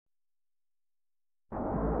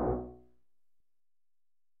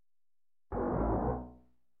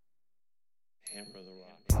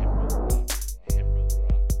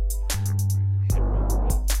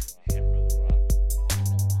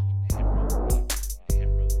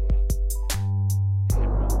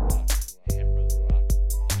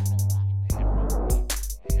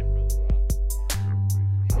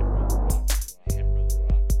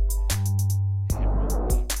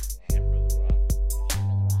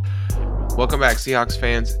Welcome back, Seahawks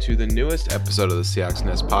fans, to the newest episode of the Seahawks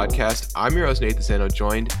Nest podcast. I'm your host, Nathan Sano,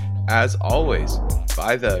 joined, as always,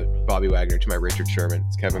 by the Bobby Wagner to my Richard Sherman.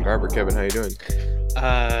 It's Kevin Garber. Kevin, how you doing?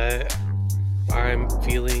 I'm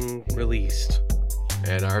feeling released.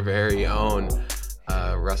 And our very own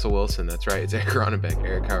Russell Wilson. That's right. It's Eric Ronnebeck.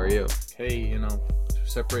 Eric, how are you? Hey,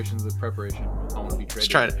 separation's the preparation. I want to be traded.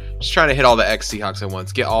 Just trying to hit all the ex-Seahawks at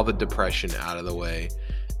once. Get all the depression out of the way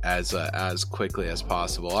as quickly as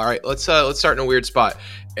possible. All right, let's start in a weird spot.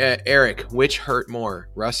 Eric, which hurt more,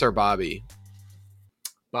 Russ or Bobby?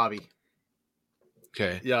 Bobby.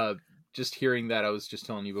 Okay. Yeah, just hearing that, I was just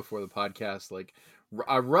telling you before the podcast, like,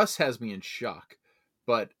 Russ has me in shock,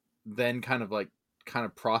 but then kind of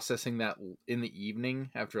processing that in the evening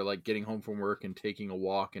after like getting home from work and taking a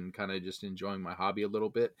walk and kind of just enjoying my hobby a little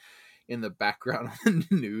bit in the background of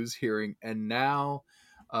the news, hearing, and now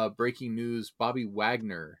breaking news, Bobby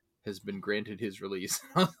Wagner has been granted his release.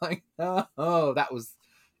 I was like, oh,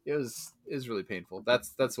 it was really painful.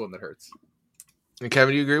 That's the one that hurts. And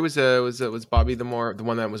Kevin, do you agree? Was Bobby the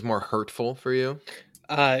one that was more hurtful for you?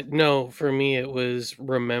 No, for me it was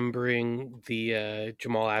remembering the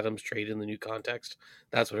Jamal Adams trade in the new context.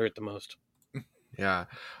 That's what hurt the most. Yeah.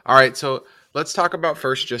 All right. So let's talk about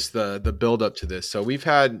first just the build up to this. So we've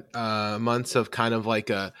had months of kind of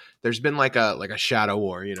there's been like a shadow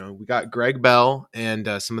war. We got Greg Bell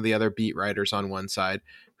and some of the other beat writers on one side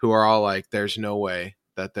who are all like, there's no way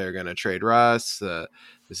that they're going to trade Russ.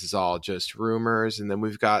 This is all just rumors. And then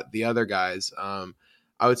we've got the other guys. I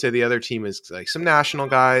would say the other team is like some national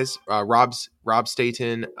guys, Rob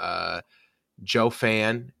Staten, Joe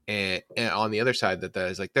Fan, and on the other side that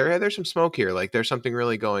is like there's some smoke here, like there's something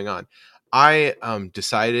really going on. I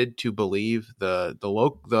decided to believe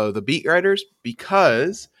the beat writers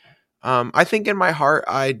because I think in my heart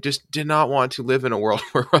I just did not want to live in a world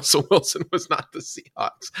where Russell Wilson was not the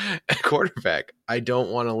Seahawks quarterback. I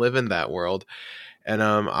don't want to live in that world, and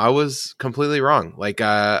I was completely wrong. Like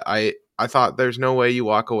I thought there's no way you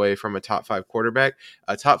walk away from a top 5 quarterback.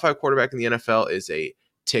 A top 5 quarterback in the NFL is a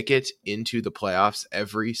ticket into the playoffs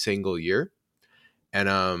every single year. And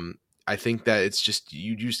I think that it's just,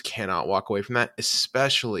 you just cannot walk away from that,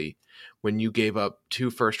 especially when you gave up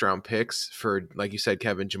 2 first-round picks for, like you said,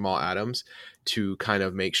 Kevin, Jamal Adams, to kind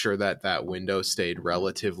of make sure that window stayed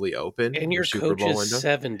relatively open. And your Super coach Bowl is window.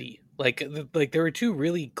 70. Like there were 2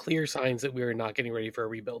 really clear signs that we were not getting ready for a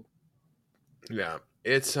rebuild. Yeah,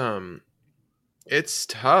 it's tough.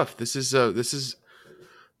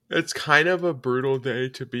 It's kind of a brutal day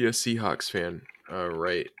to be a Seahawks fan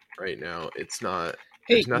right now. It's not.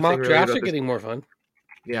 Hey, mock really drafts are getting more fun.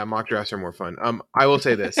 Yeah, mock drafts are more fun. I will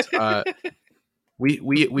say this.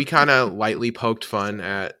 We kind of lightly poked fun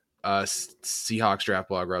at Seahawks draft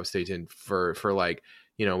blog Rob Staten for like,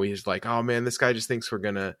 we just like, oh man, this guy just thinks we're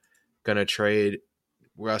gonna trade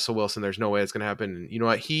Russell Wilson. There's no way it's gonna happen. And you know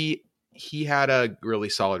what? He had a really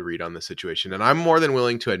solid read on the situation, and I'm more than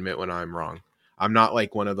willing to admit when I'm wrong. I'm not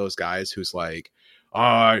like one of those guys who's like,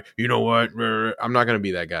 you know what? I'm not going to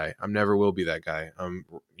be that guy. I never will be that guy.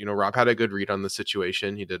 Rob had a good read on the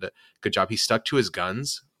situation. He did a good job. He stuck to his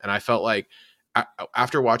guns, and I felt like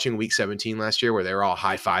after watching Week 17 last year, where they were all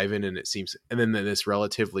high-fiving, and then this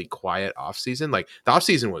relatively quiet offseason, like the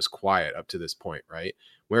offseason was quiet up to this point, right?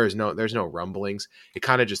 Whereas there's no rumblings. It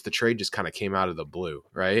kind of just, the trade just kind of came out of the blue,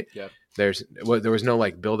 right? Yeah. There was no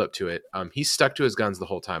like build up to it. He stuck to his guns the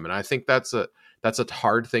whole time, and I think that's a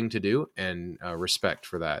hard thing to do, and respect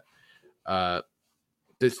for that.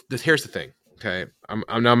 Here's the thing. Okay,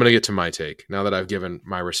 I'm now going to get to my take now that I've given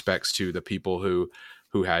my respects to the people who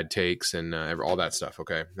had takes and all that stuff.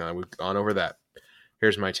 Okay, now we've gone over that.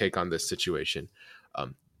 Here's my take on this situation.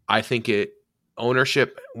 I think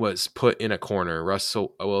ownership was put in a corner.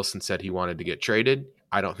 Russell Wilson said he wanted to get traded.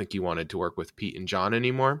 I don't think he wanted to work with Pete and John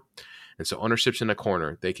anymore. And so ownership's in a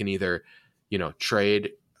corner. They can either,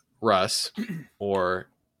 trade Russ or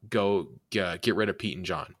go get rid of Pete and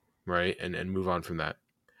John, right? And move on from that.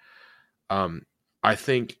 I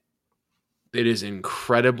think it is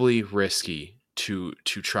incredibly risky to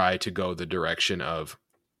try to go the direction of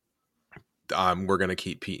we're going to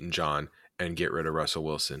keep Pete and John and get rid of Russell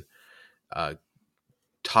Wilson.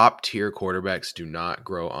 Top tier quarterbacks do not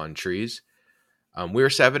grow on trees. We were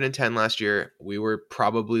 7-10 last year. We were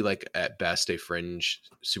probably like at best a fringe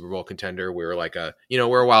Super Bowl contender. We were like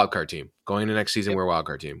we're a wild card team going into next season. Yep. We're a wild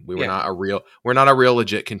card team. We're not a real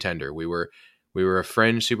legit contender. We were a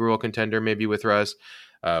fringe Super Bowl contender, maybe with Russ.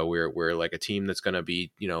 We're like a team that's going to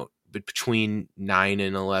be, between 9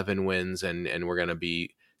 and 11 wins, and we're going to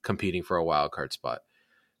be competing for a wild card spot.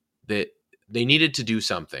 That they needed to do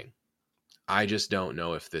something. I just don't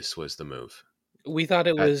know if this was the move. We thought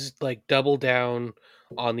it Uh, was like double down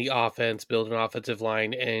on the offense, build an offensive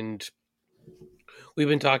line, and we've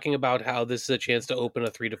been talking about how this is a chance to open a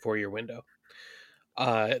 3 to 4 year window.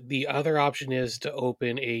 The other option is to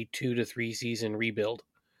open a 2 to 3 season rebuild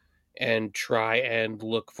and try and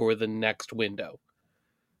look for the next window.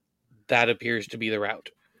 That appears to be the route,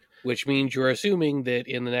 which means you're assuming that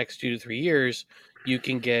in the next 2 to 3 years, you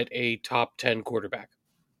can get a top 10 quarterback.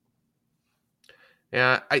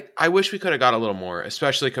 Yeah, I wish we could have got a little more,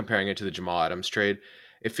 especially comparing it to the Jamal Adams trade.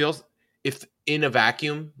 It feels, if in a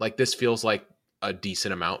vacuum, like this feels like a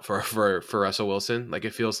decent amount for Russell Wilson. Like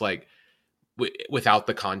it feels like without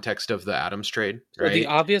the context of the Adams trade, So the right?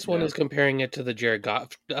 obvious one Yeah. is comparing it to the Jared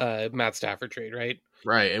Goff, Matt Stafford trade, right?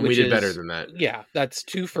 Right, and we Which did better is- than that. Yeah, that's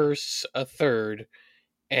 2 firsts, a third,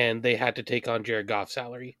 and they had to take on Jared Goff's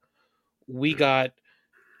salary. We got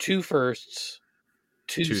 2 firsts,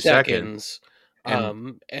 2 2 seconds,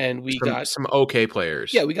 and and we some, got some okay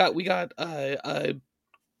players. we got a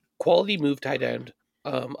quality move tight end,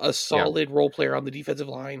 a solid role player on the defensive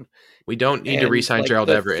line. We don't need to and, re-sign like, Gerald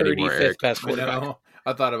the Everett anymore, 35th Eric. best I quarterback. know.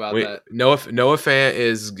 I thought about We, that. Noah Fant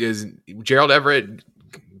is Gerald Everett.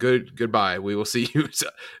 Goodbye. We will see you.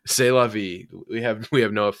 C'est la vie. We have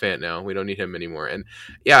Noah Fant now. We don't need him anymore. And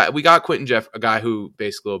yeah, we got a guy who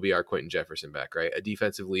basically will be our Quentin Jefferson back, right? A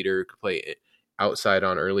defensive leader who could play outside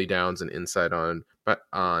on early downs and inside on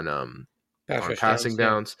passing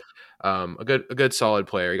downs. A good solid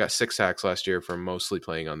player. He got 6 sacks last year from mostly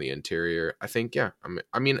playing on the interior. I think, yeah.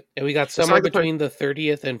 I mean, And we got not somewhere like the between the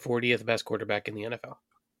 30th and 40th best quarterback in the NFL.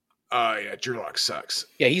 yeah, Drew Lock sucks.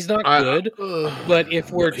 Yeah, he's not good, but if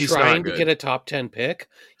we're He's not trying to good. get a top 10 pick,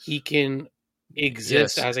 he can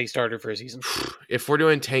exist Yes. as a starter for a season. If we're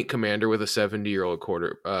doing Tank Commander with a 70-year-old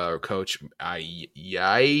coach,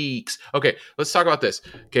 yikes. Okay, let's talk about this.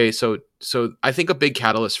 Okay, so I think a big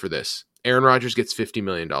catalyst for this, Aaron Rodgers gets $50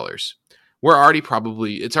 million. It's already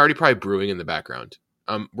probably brewing in the background.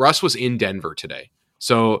 Russ was in Denver today.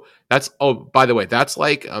 So by the way, that's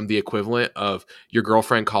like the equivalent of your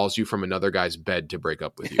girlfriend calls you from another guy's bed to break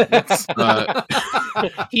up with you.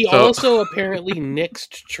 He So- also apparently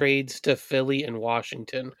nixed trades to Philly and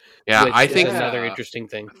Washington. Yeah, which I is think another interesting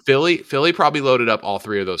thing. Philly probably loaded up all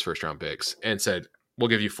 3 of those first round picks and said, we'll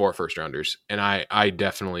give you 4 first rounders. And I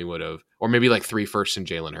definitely would have, or maybe like 3 firsts and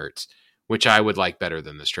Jalen Hurts, which I would like better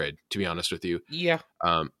than this trade, to be honest with you. Yeah.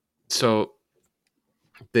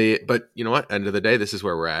 But you know what? End of the day, this is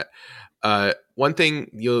where we're at. One thing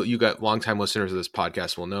you got longtime listeners of this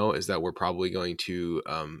podcast will know is that we're probably going to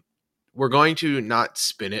not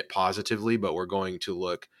spin it positively, but we're going to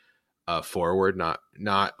look forward. Not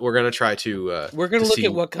we're going to try to We're going to look see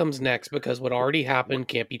at what comes next because what already happened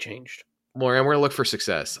can't be changed. more, and we're gonna look for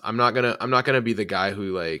success. I'm not gonna be the guy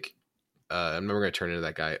who like I'm never gonna turn into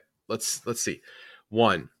that guy. Let's see.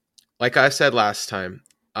 One, like I said last time,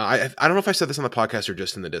 I don't know if I said this on the podcast or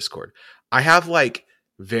just in the Discord. I have like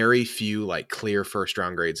very few like clear first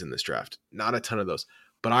round grades in this draft. Not a ton of those,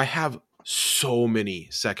 but I have so many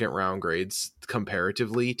second round grades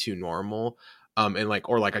comparatively to normal. And like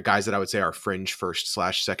a guys that I would say are fringe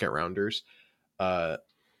first/second rounders.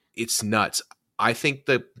 It's nuts. I think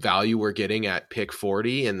the value we're getting at pick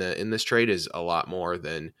 40 in this trade is a lot more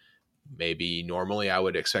than maybe normally I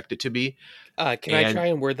would expect it to be. Can I try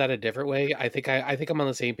and word that a different way? I think I'm on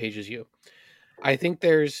the same page as you. I think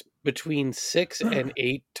there's between 6 and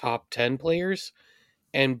 8 top 10 players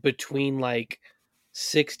and between like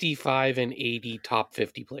 65 and 80 top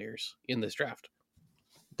 50 players in this draft.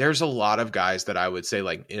 There's a lot of guys that I would say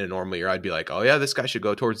like in a normal year, I'd be like, oh yeah, this guy should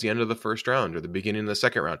go towards the end of the first round or the beginning of the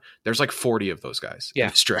second round. There's like 40 of those guys in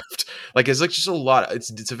this draft. Like it's like just a lot.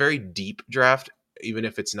 It's a very deep draft, even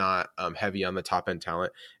if it's not heavy on the top end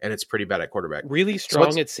talent, and it's pretty bad at quarterback. Really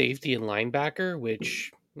strong at safety and linebacker,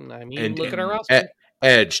 which I mean, look at our roster.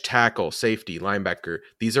 Edge, tackle, safety, linebacker.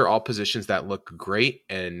 These are all positions that look great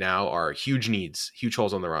and now are huge needs, huge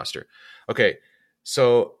holes on the roster. Okay,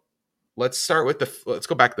 so let's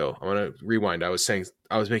go back though. I want to rewind. I was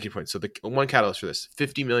making points. So the one catalyst for this,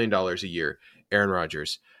 $50 million a year, Aaron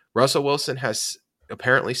Rodgers. Russell Wilson has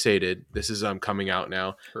apparently stated, this is coming out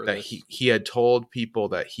now, that he had told people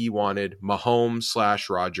that he wanted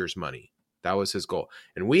Mahomes/Rodgers money. That was his goal.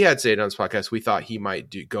 And we had said on this podcast, we thought he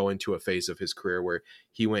might go into a phase of his career where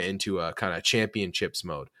he went into a kind of championships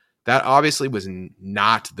mode. That obviously was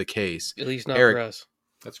not the case. At least not Eric, for us.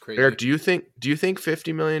 That's crazy. Eric, do you think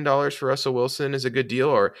 $50 million for Russell Wilson is a good deal?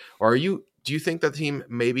 Or do you think that the team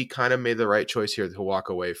maybe kind of made the right choice here to walk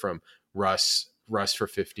away from Russ for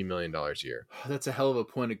 $50 million a year? That's a hell of a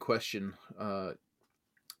pointed question.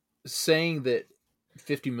 Saying that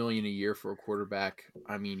 $50 million a year for a quarterback.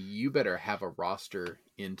 I mean, you better have a roster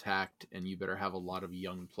intact, and you better have a lot of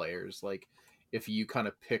young players. Like, if you kind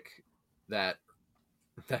of pick that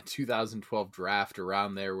 2012 draft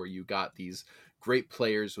around there where you got these great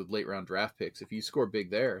players with late round draft picks, if you score big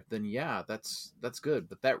there, then yeah, that's good.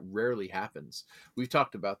 But that rarely happens. We've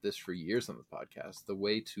talked about this for years on the podcast. The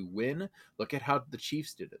way to win, look at how the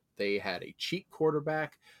Chiefs did it. They had a cheap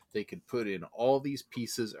quarterback. They could put in all these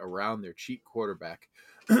pieces around their cheap quarterback.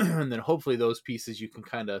 And then hopefully those pieces you can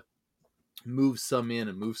kind of move some in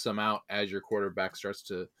and move some out as your quarterback starts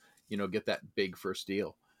to, get that big first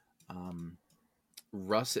deal.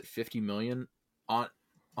 Russ at $50 million,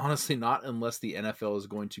 honestly not, unless the NFL is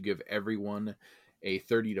going to give everyone a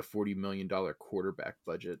 $30 to $40 million quarterback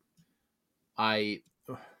budget.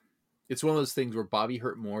 It's one of those things where Bobby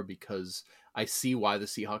hurt more because I see why the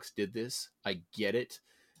Seahawks did this. I get it.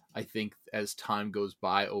 I think as time goes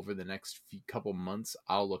by over the next couple months,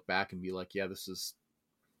 I'll look back and be like, yeah, this is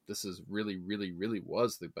really, really, really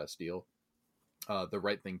was the best deal, the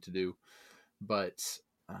right thing to do. But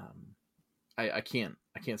I can't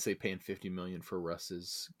say paying $50 million for Russ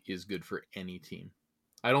is good for any team.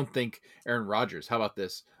 I don't think Aaron Rodgers. How about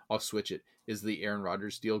this? I'll switch it. Is the Aaron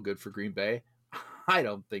Rodgers deal good for Green Bay? I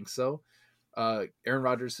don't think so. Aaron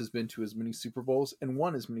Rodgers has been to as many Super Bowls and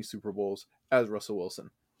won as many Super Bowls as Russell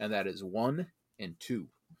Wilson, and that is 1 and 2,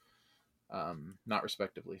 not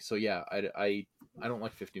respectively. So yeah, I don't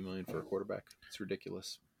like $50 million for a quarterback. It's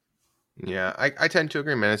ridiculous. Yeah, I tend to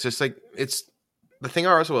agree, man. It's just like the thing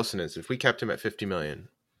about Russell Wilson is, if we kept him at $50 million,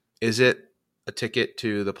 is it a ticket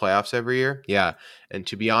to the playoffs every year? Yeah. And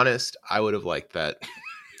to be honest, I would have liked that.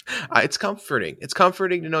 It's comforting. It's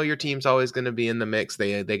comforting to know your team's always going to be in the mix.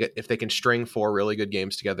 They get, if they can string 4 really good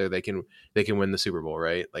games together, they can win the Super Bowl,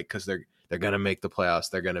 right? Like, because they're going to make the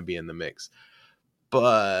playoffs. They're going to be in the mix.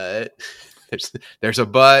 But there's a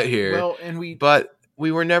but here. Well, and we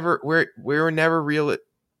were never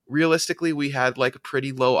realistically, we had like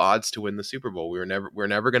pretty low odds to win the Super Bowl. We're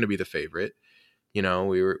never going to be the favorite. We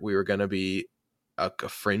were going to be a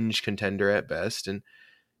fringe contender at best. And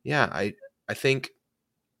yeah, I think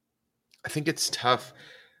it's tough.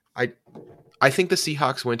 I think the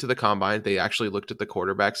Seahawks went to the combine. They actually looked at the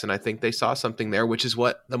quarterbacks, and I think they saw something there, which is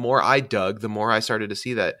what, the more I dug, the more I started to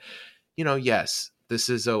see that, yes, this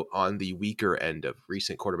is on the weaker end of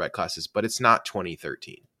recent quarterback classes, but it's not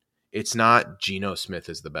 2013. It's not Geno Smith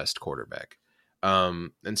is the best quarterback.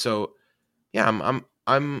 And so, yeah,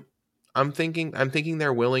 I'm thinking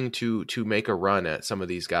they're willing to make a run at some of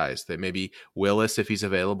these guys. That maybe Willis, if he's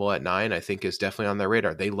available at 9, I think is definitely on their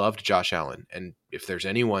radar. They loved Josh Allen, and if there's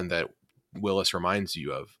anyone that Willis reminds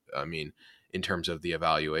you of, I mean, in terms of the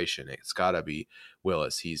evaluation, it's got to be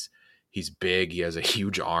Willis. He's big. He has a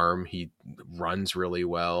huge arm. He runs really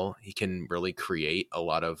well. He can really create a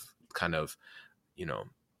lot of kind of,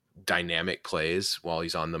 dynamic plays while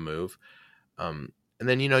he's on the move. And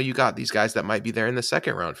then, you got these guys that might be there in the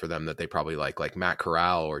second round for them that they probably like Matt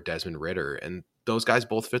Corral or Desmond Ridder. And those guys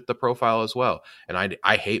both fit the profile as well. And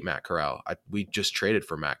I hate Matt Corral. We just traded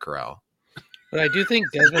for Matt Corral. But I do think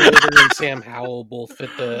Desmond Ridder and Sam Howell both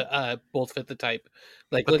fit the type.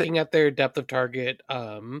 Like, looking at their depth of target,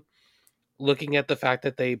 looking at the fact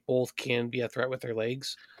that they both can be a threat with their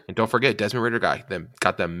legs. And don't forget, Desmond Ridder got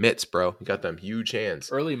them mitts, bro. He got them huge hands.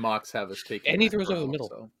 Early mocks have us taking, and he throws over the middle.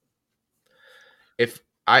 So.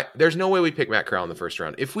 There's no way we pick Matt Corral in the first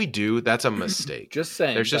round. If we do, that's a mistake. Just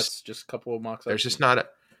saying. That's just a couple of mocks. There's just not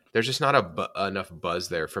enough buzz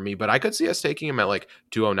there for me. But I could see us taking him at like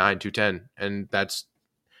 209, 210, and that's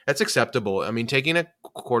acceptable. I mean, taking a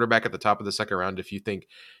quarterback at the top of the second round, if you think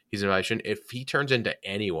he's an evaluation, if he turns into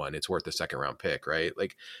anyone, it's worth the second round pick, right?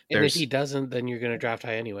 Like, and if he doesn't, then you're going to draft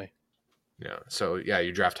high anyway. Yeah. So yeah,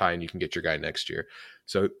 you draft high and you can get your guy next year.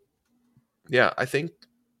 So yeah, I think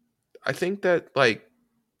that like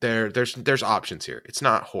there's options here. It's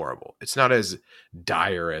not horrible. It's not as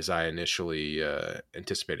dire as I initially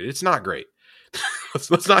anticipated. It's not great.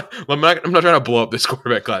 I'm not trying to blow up this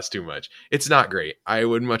quarterback class too much. It's not great. I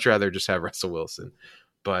would much rather just have Russell Wilson,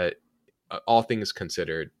 but all things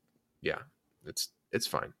considered, yeah, it's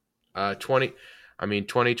fine.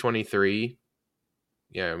 2023.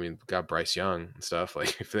 Yeah, I mean, we got Bryce Young and stuff.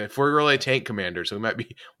 Like, if we're really tank commanders, we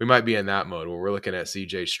might be in that mode where we're looking at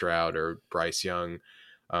CJ Stroud or Bryce Young.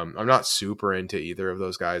 I'm not super into either of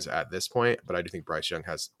those guys at this point, but I do think Bryce Young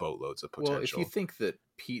has boatloads of potential. Well, if you think that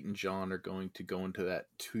Pete and John are going to go into that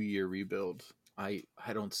 2-year rebuild, I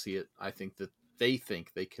don't see it. I think that they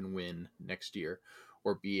think they can win next year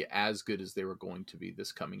or be as good as they were going to be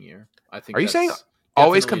this coming year. I think. Are you saying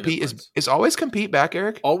always compete is always compete back,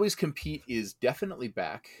 Eric? Always compete is definitely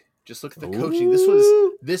back. Just look at the coaching.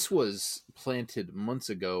 This was planted months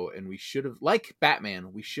ago, and we should have, like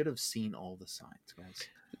Batman, we should have seen all the signs, guys.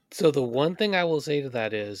 So the one thing I will say to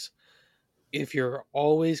that is, if you're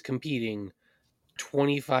always competing,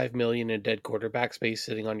 25 million in dead quarterback space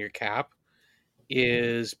sitting on your cap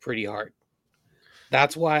is pretty hard.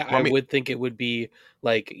 That's why I would think it would be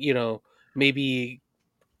like, maybe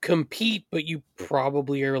compete, but you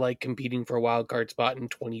probably are like competing for a wild card spot in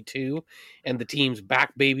 22 and the team's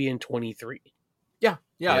back baby in 23. Yeah,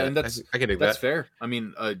 and I can dig that's that. fair. I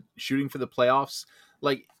mean, shooting for the playoffs,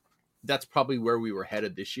 like that's probably where we were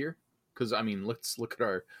headed this year. Because I mean, let's look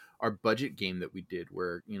at our budget game that we did,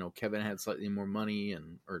 where Kevin had slightly more money,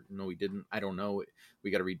 or no, we didn't. I don't know.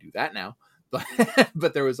 We got to redo that now.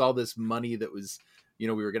 But there was all this money that was, we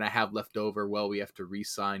were going to have left over. Well, we have to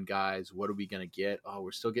re-sign guys. What are we going to get? Oh,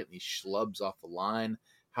 we're still getting these schlubs off the line.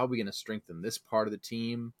 How are we going to strengthen this part of the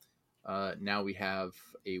team? Now we have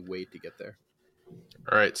a way to get there.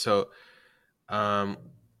 All right, so let's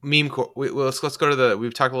go to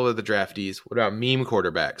we've talked a little bit of the draftees. What about meme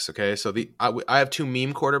quarterbacks? Okay, so I have 2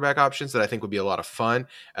 meme quarterback options that I think would be a lot of fun.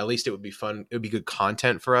 At least it would be fun. It would be good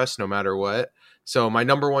content for us no matter what. So my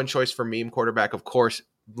number 1 choice for meme quarterback, of course,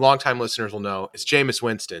 longtime listeners will know, it's Jameis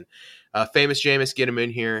Winston. Famous Jameis, get him in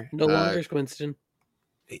here. No longer Winston.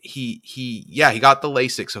 He got the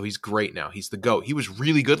LASIK, so he's great now. He's the GOAT. He was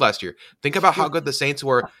really good last year. Think about how good the Saints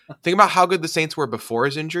were. Think about how good the Saints were before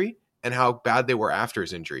his injury and how bad they were after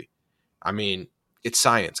his injury. I mean, it's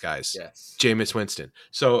science, guys. Yes. Jameis Winston.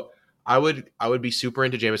 So I would be super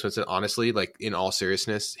into Jameis Winston. Honestly, like in all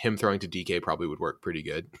seriousness, him throwing to DK probably would work pretty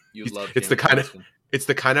good. It's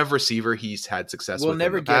the kind of receiver he's had success with. We'll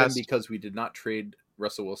never get him because we did not trade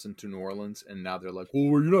Russell Wilson to New Orleans, and now they're like, well,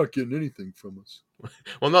 you're not getting anything from us.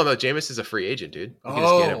 Well, no, Jameis is a free agent, dude.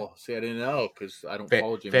 See, I didn't know because I don't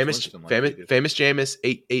follow Jameis Winston. Famous Jameis,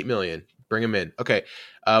 $8 million. Bring him in. Okay,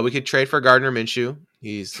 we could trade for Gardner Minshew.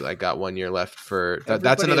 He's got 1 year left for that.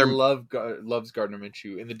 That's another. Loves Gardner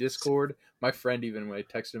Minshew in the Discord. My friend, even when I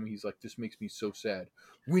texted him, he's like, "This makes me so sad.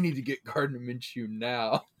 We need to get Gardner Minshew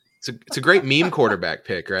now." It's a great meme quarterback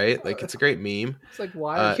pick, right? Like it's a great meme. It's like,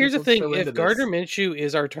 why? Here's the thing: if Gardner Minshew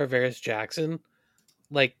is our Tarvaris Jackson,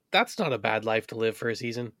 like that's not a bad life to live for a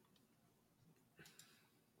season.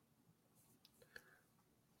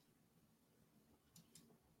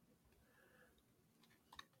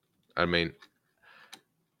 I mean,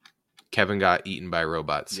 Kevin got eaten by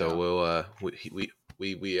robots, so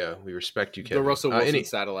we respect you, Kevin. The Russell Wilson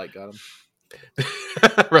satellite got him.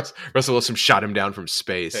 Russell Wilson shot him down from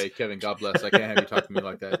space. Hey, Kevin, God bless. I can't have you talk to me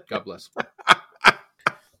like that. God bless.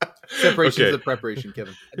 Separation is the preparation,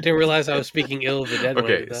 Kevin. I didn't realize I was speaking ill of the dead.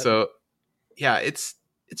 Okay, so yeah, it's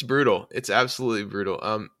brutal. It's absolutely brutal.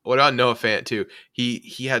 What about Noah Fant too?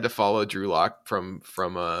 He had to follow Drew Lock from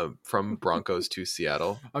Broncos to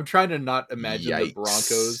Seattle. I'm trying to not imagine the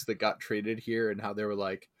Broncos that got traded here and how they were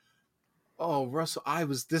like, "Oh, Russell, I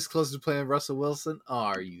was this close to playing Russell Wilson. Oh,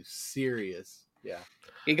 are you serious?" Yeah.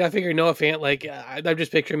 You got to figure Noah Fant, like, I'm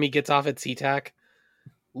just picturing he gets off at SeaTac,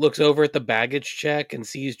 looks over at the baggage check and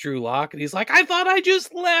sees Drew Lock, and he's like, "I thought I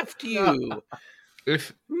just left you."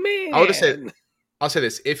 Man. I'll say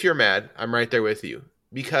this. If you're mad, I'm right there with you.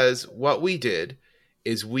 Because what we did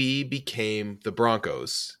is we became the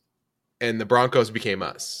Broncos, and the Broncos became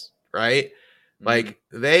us, right? Mm-hmm. Like,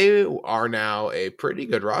 they are now a pretty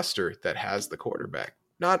good roster that has the quarterback.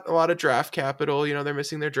 Not a lot of draft capital. They're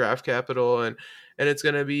missing their draft capital, and it's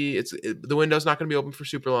going to be the window's not going to be open for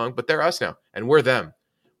super long, but they're us now, and we're them.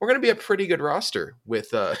 We're going to be a pretty good roster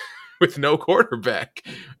with no quarterback.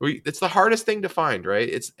 It's the hardest thing to find, right?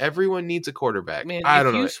 It's everyone needs a quarterback. Man,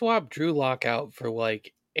 if you swap Drew Lock out for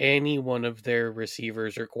like any one of their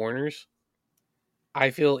receivers or corners,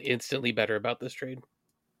 I feel instantly better about this trade.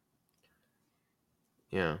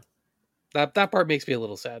 Yeah. That part makes me a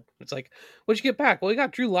little sad. It's like, what'd you get back? Well, we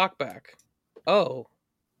got Drew Lock back. Oh.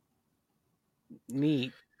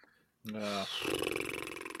 Neat.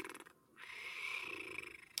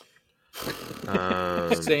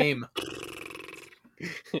 Same.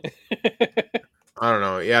 I don't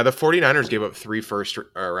know. Yeah, the 49ers gave up 3 first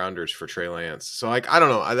rounders for Trey Lance. So I don't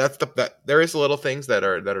know. That there is little things that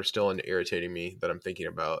are still irritating me that I'm thinking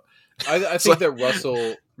about. I think that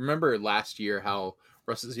Russell, remember last year how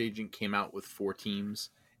Russell's agent came out with 4 teams,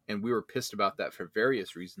 and we were pissed about that for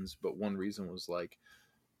various reasons, but one reason was like,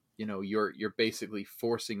 you're basically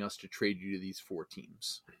forcing us to trade you to these 4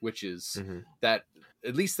 teams, which is that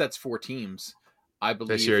at least that's 4 teams. I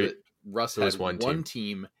believe that Russ has one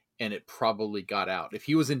team, and it probably got out. If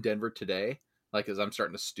he was in Denver today, like as I'm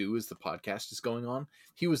starting to stew as the podcast is going on,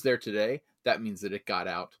 he was there today. That means that it got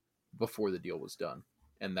out before the deal was done.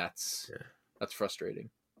 and that's frustrating.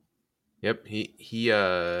 Yep.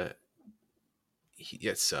 It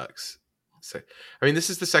sucks. So, I mean, this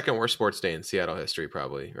is the second worst sports day in Seattle history,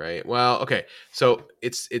 probably, right? Well, okay. So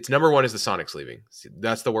it's number one is the Sonics leaving.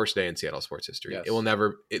 That's the worst day in Seattle sports history. Yes. It will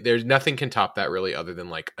never. There's nothing can top that really, other than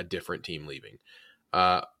like a different team leaving.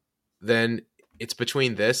 Then it's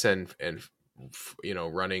between this and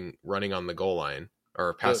running on the goal line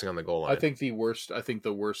or passing on the goal line. I think the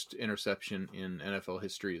worst interception in NFL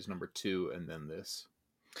history is number 2, and then this.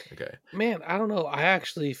 Okay. Man, I don't know. I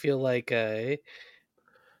actually feel like the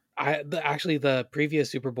previous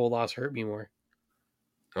Super Bowl loss hurt me more.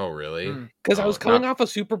 Oh, really? Because I was coming off a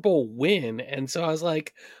Super Bowl win, and so I was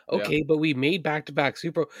like, okay, but we made back-to-back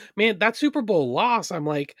Super Bowl. Man, that Super Bowl loss, I'm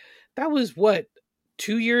like, that was what,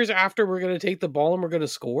 2 years after we're going to take the ball and we're going to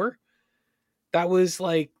score? That was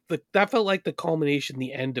like, that felt like the culmination,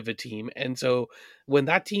 the end of a team. And so when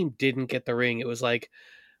that team didn't get the ring, it was like,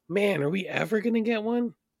 man, are we ever going to get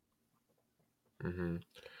one? Mm-hmm.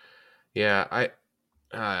 Yeah,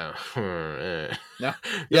 No.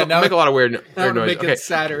 Make a lot of weird noise. Make it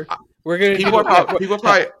sadder. We're gonna people probably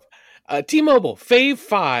T-Mobile Fave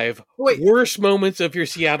 5 worst moments of your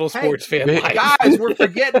Seattle sports fan life. Guys, we're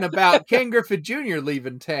forgetting about Ken Griffey Jr.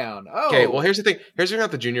 leaving town. Oh, okay. Well, here's the thing. Here's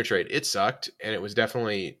about the junior trade. It sucked, and it was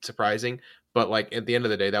definitely surprising. But like at the end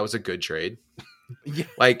of the day, that was a good trade. Yeah.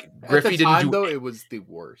 Like Griffey though it was the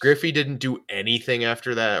worst. Griffey didn't do anything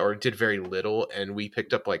after that, or did very little, and we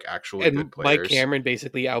picked up like actually good players. Mike Cameron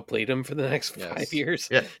basically outplayed him for the next 5 years.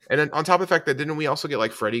 Yeah, and then on top of the fact that didn't we also get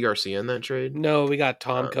like Freddie Garcia in that trade? No, we got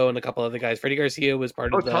Tom Coe and a couple other guys. Freddie Garcia was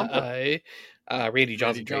part of the Randy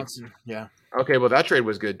Johnson trade. Yeah. Okay, well that trade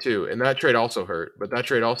was good too, and that trade also hurt, but that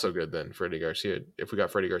trade also good then. Freddie Garcia, if we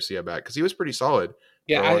got Freddie Garcia back, because he was pretty solid.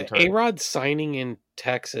 Yeah, A-Rod signing in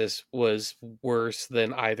Texas was worse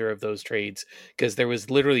than either of those trades because there was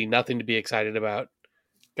literally nothing to be excited about.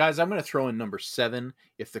 Guys, I'm going to throw in number 7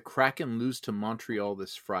 if the Kraken lose to Montreal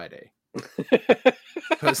this Friday.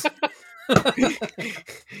 Because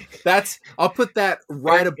I'll put that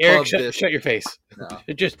right above Eric, this. Shut your face. No.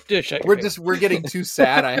 Just shut your face. We're getting too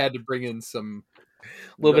sad. I had to bring in some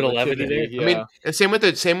little bit of levity there. Yeah. I mean, and same with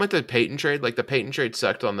the Peyton trade. Like the Peyton trade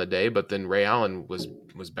sucked on the day, but then Ray Allen was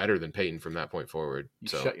better than Peyton from that point forward.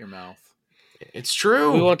 So shut your mouth. It's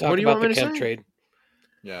true. We won't talk about the Kemp trade.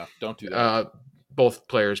 Yeah, don't do that. Both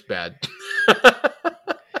players bad.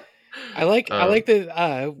 I like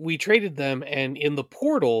that we traded them, and in the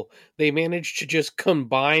portal they managed to just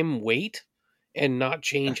combine weight and not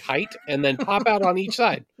change height, and then pop out on each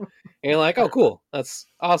side. And you're like, oh, cool, that's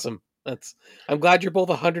awesome. I'm glad you're both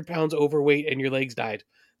 100 pounds overweight and your legs died.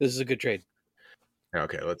 This is a good trade.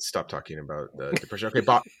 Okay, let's stop talking about the depression. Okay,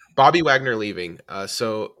 Bobby Wagner leaving.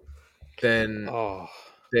 So the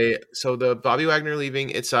Bobby Wagner leaving,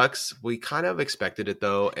 it sucks. We kind of expected it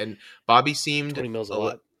though, and Bobby seemed 20 mils a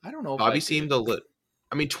lot. I don't know. Bobby seemed a little.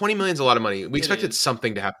 I mean, 20 million is a lot of money. We expected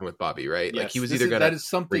something to happen with Bobby, right? Yes, like he was either going to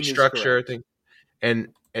restructure thing, and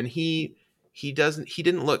he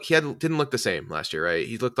didn't look the same last year, right?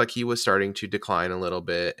 He looked like he was starting to decline a little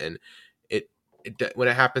bit, and when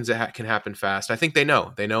it happens, it can happen fast. I think they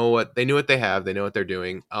knew what they have, they know what they're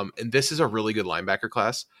doing. And this is a really good linebacker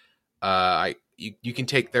class. You can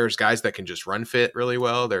take, there's guys that can just run fit really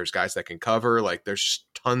well. There's guys that can cover. Like there's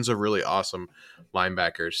tons of really awesome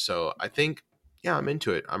linebackers. So I think, I'm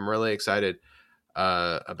into it. I'm really excited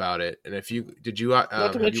about it. And if you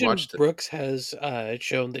not to mention Brooks has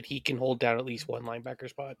shown that he can hold down at least one linebacker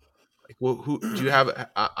spot. Like, well, who do you have?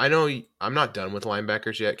 I know I'm not done with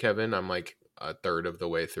linebackers yet, Kevin. I'm like a third of the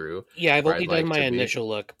way through. Yeah, I've only done my initial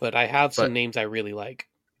look, but I have some names I really like.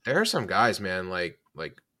 There are some guys, man, like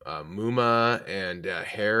Muma and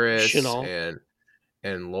Harris Chenal.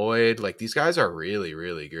 and Lloyd. Like these guys are really,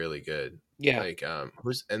 really, really good. Yeah. Like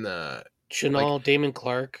who's in the Chenal, Damon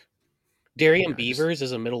Clark, Darian Beavers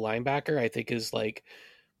as a middle linebacker. I think is like,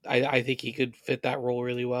 I think he could fit that role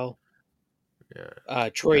really well. Yeah.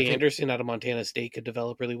 Troy Anderson out of Montana State could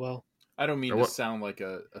develop really well. I don't mean to sound like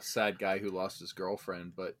a sad guy who lost his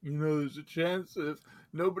girlfriend, but there's a chance if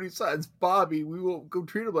nobody signs Bobby, we will go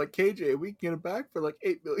treat him like KJ. We can get him back for like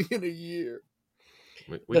 $8 million a year.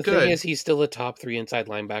 The thing is, he's still a top 3 inside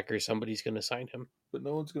linebacker. Somebody's going to sign him, but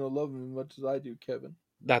no one's going to love him as much as I do, Kevin.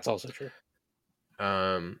 That's also true.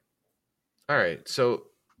 All right. So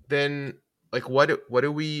then, like, what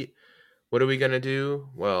are we gonna do?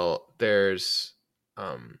 Well, there's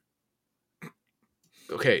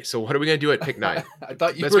okay, so what are we going to do at pick 9? I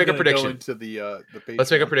thought you Let's were make a prediction. go into the Patreon.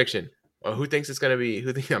 Let's make a prediction. Who thinks it's going to be?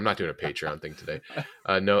 I'm not doing a Patreon thing today.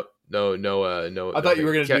 I thought you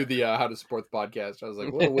were going to do the how to support the podcast. I was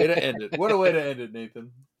like, what a way to end it. What a way to end it,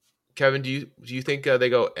 Nathan. Kevin, do you think they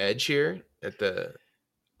go edge here at the?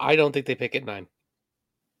 I don't think they pick at 9.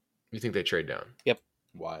 You think they trade down? Yep.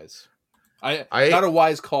 Wise. Not a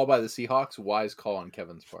wise call by the Seahawks. Wise call on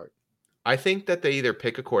Kevin's part. I think that they either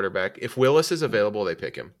pick a quarterback. If Willis is available, they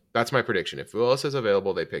pick him. That's my prediction. If Willis is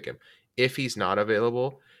available, they pick him. If he's not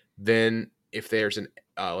available, then if there's an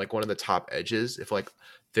like one of the top edges, if like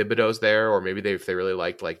Thibodeau's there, or maybe if they really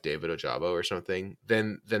liked like David Ojabo or something,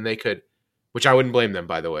 then they could. Which I wouldn't blame them,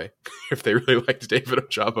 by the way, if they really liked David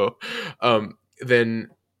Ojabo. Then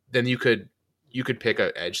you could pick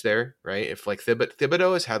an edge there, right? If like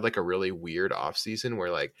Thibodeau has had like a really weird offseason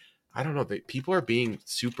where like I don't know, people are being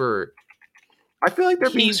super. I feel like they're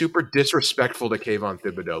being super disrespectful to Kayvon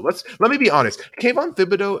Thibodeau. Let me be honest. Kayvon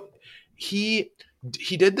Thibodeau, he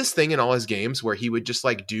did this thing in all his games where he would just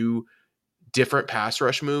like do different pass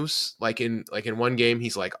rush moves. Like in one game,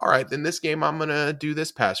 he's like, all right, in this game, I'm gonna do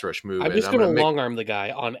this pass rush move. I'm just gonna long arm the guy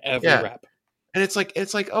on every rep. And it's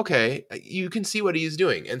like okay, you can see what he's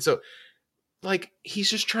doing, and so like he's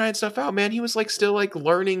just trying stuff out, man. He was like still like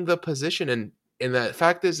learning the position, and the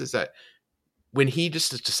fact is that when he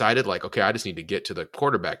just decided like, okay, I just need to get to the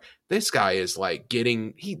quarterback, this guy is like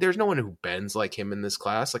there's no one who bends like him in this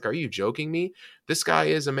class. Like, are you joking me? This guy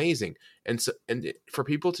is amazing. And for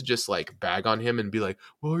people to just like bag on him and be like,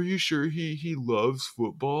 well, are you sure he loves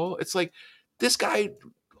football? It's like, this guy,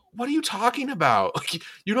 what are you talking about? Like,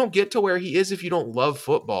 you don't get to where he is if you don't love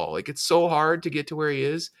football. Like, it's so hard to get to where he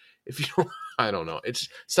is if you don't. I don't know. It's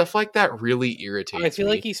stuff like that really irritates me. I feel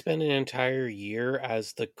like he spent an entire year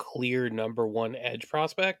as the clear number 1 edge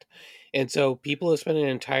prospect. And so people have spent an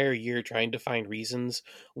entire year trying to find reasons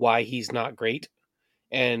why he's not great.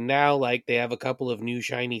 And now like they have a couple of new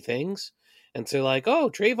shiny things. And so like,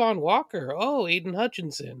 oh, Trayvon Walker. Oh, Aiden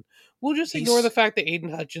Hutchinson. We'll just ignore the fact that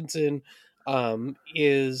Aiden Hutchinson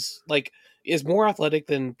is more athletic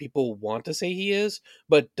than people want to say he is,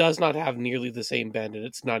 but does not have nearly the same bend, and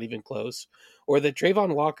it's not even close. Or that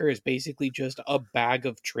Trayvon Walker is basically just a bag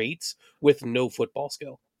of traits with no football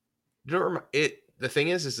skill. The thing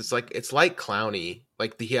is it's like Clowney.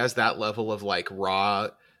 Like he has that level of like raw,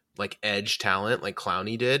 like edge talent, like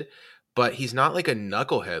Clowney did, but he's not like a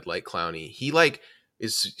knucklehead like Clowney. He like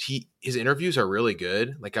his interviews are really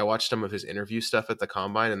good. Like I watched some of his interview stuff at the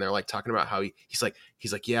combine, and they're like talking about how he's like,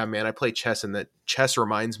 yeah, man, I play chess, and that chess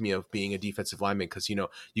reminds me of being a defensive lineman because you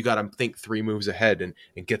got to think 3 moves ahead and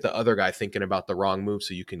get the other guy thinking about the wrong move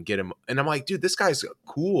so you can get him. And I'm like, dude, this guy's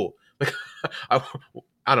cool. Like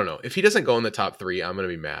I don't know, if he doesn't go in the top 3, I'm gonna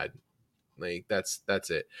be mad. Like that's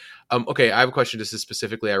it. Okay, I have a question. This is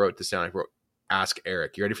specifically, I wrote this down. Ask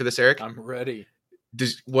Eric. You ready for this, Eric? I'm ready.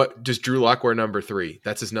 Does Drew Lock wear number 3?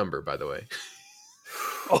 That's his number, by the way.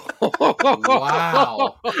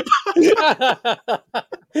 Wow.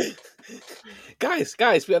 guys,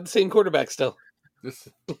 we have the same quarterback still.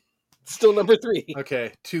 Still number 3.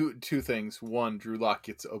 Okay, two things. One, Drew Lock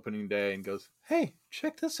gets opening day and goes, "Hey,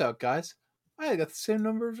 check this out, guys. I got the same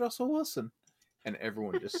number as Russell Wilson," and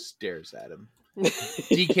everyone just stares at him.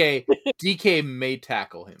 DK may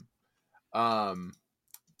tackle him.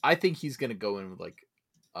 I think he's gonna go in with like,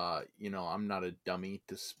 I'm not a dummy,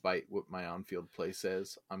 despite what my on-field play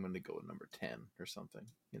says. I'm gonna go with number 10 or something.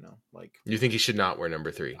 Like, you think he should not wear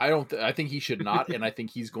number 3? I don't. I think he should not, and I think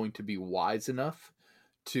he's going to be wise enough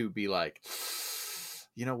to be like,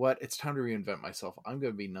 you know what? It's time to reinvent myself. I'm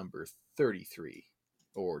gonna be number 33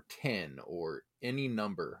 or 10 or any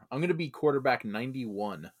number. I'm gonna be quarterback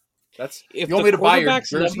 91. That's if you want me to buy your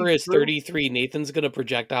jersey, number is 33. Nathan's gonna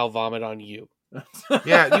projectile vomit on you.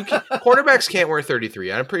 Yeah, quarterbacks can't wear 33.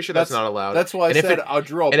 I'm pretty sure that's not allowed. That's why I said,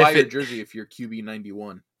 Drew, I'll buy your jersey if you're QB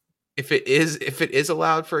 91. If it is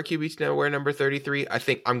allowed for a QB to wear number 33, I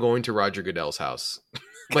think I'm going to Roger Goodell's house.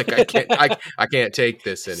 Like I can't take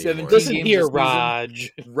this anymore. Listen here,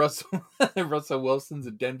 Raj. Russell Wilson's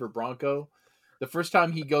a Denver Bronco. The first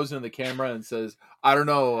time he goes into the camera and says, "I don't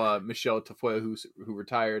know, Michelle Tafoya, who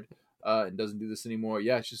retired and doesn't do this anymore.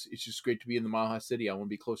 Yeah, it's just great to be in the Mile High City. I want to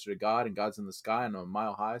be closer to God, and God's in the sky, and I'm a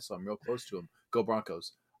mile high, so I'm real close to him. Go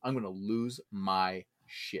Broncos!" I'm gonna lose my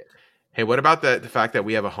shit. Hey, what about the fact that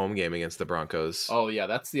we have a home game against the Broncos? Oh yeah,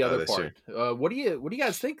 that's the other part. What do you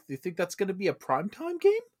guys think? Do you think that's going to be a primetime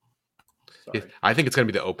game? Sorry. I think it's going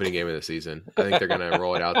to be the opening game of the season. I think they're going to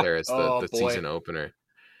roll it out there as the season opener.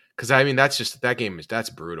 Because I mean, that's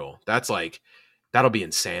brutal. That's like, that'll be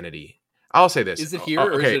insanity. I'll say this: is it here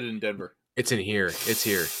or is it in Denver? It's in here. It's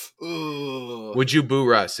here. Would you boo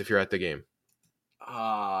Russ if you're at the game?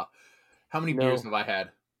 How many beers have I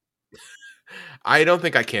had? I don't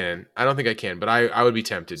think I can. But I would be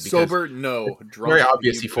tempted because Sober, no. Drunk, very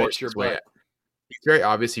obvious he you forced bet your his way butt. out. He's very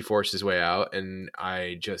obviously forced his way out, and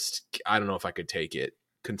I don't know if I could take it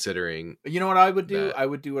considering. You know what I would do? That- I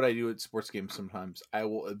would do what I do at sports games sometimes. I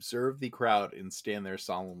will observe the crowd and stand there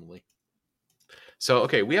solemnly. So,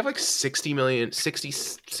 okay, we have like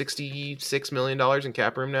 $66 million in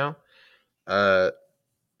cap room now.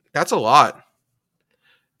 That's a lot.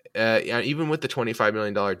 Yeah, even with the $25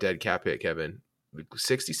 million dead cap hit, Kevin,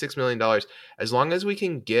 $66 million. As long as we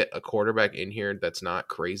can get a quarterback in here that's not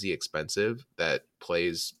crazy expensive, that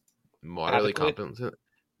plays moderately Adequate. competent,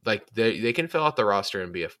 like they can fill out the roster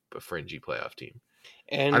and be a fringy playoff team.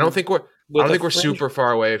 And I don't think we're fringe- super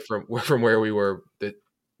far away from where we were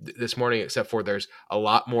this morning, except for there's a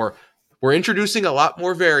lot more. We're introducing a lot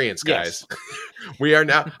more variance, guys.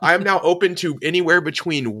 Yes. I am now open to anywhere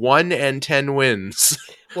between 1 and 10 wins.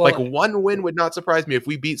 Well, Like 1 win would not surprise me if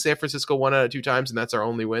we beat San Francisco 1 out of 2 times and that's our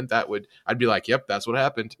only win. I'd be like, yep, that's what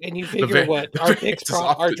happened. and you figure what the our variance picks, is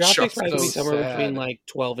off our the draft picks charts. probably be So somewhere sad. between like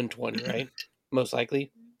 12 and 20, right? Most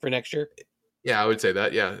likely for next year. Yeah, I would say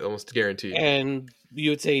that. Yeah, almost guaranteed. And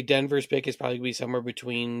you would say Denver's pick is probably going to be somewhere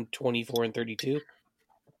between 24 and 32.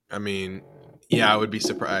 I mean, yeah, I would be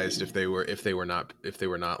surprised if they were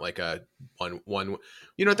not like a one.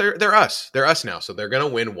 You know, they're us. They're us now, so they're gonna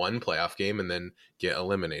win one playoff game and then get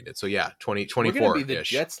eliminated. So yeah, 24. We're going to be the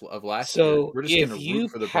Jets of last So year. We're just if going to you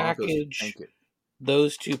root for the Broncos to package- tank it.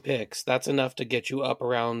 Those 2 picks, that's enough to get you up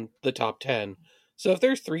around the top 10. So if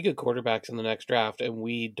there's 3 good quarterbacks in the next draft and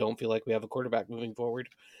we don't feel like we have a quarterback moving forward,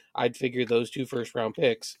 I'd figure those 2 first-round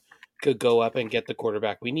picks could go up and get the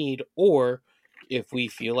quarterback we need. Or if we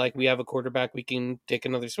feel like we have a quarterback we can take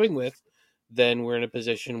another swing with, then we're in a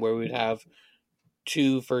position where we'd have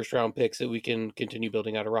 2 first-round picks that we can continue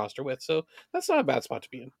building out a roster with. So that's not a bad spot to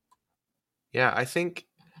be in. Yeah, I think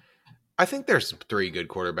there's 3 good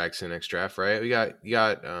quarterbacks in the next draft, right? You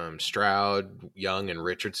got Stroud, Young, and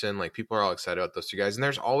Richardson. Like people are all excited about those 2 guys, and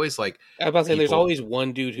there's always like I was about to say there's people- always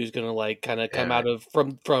one dude who's gonna like kind of come Yeah. out of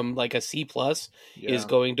from like a C plus is Yeah.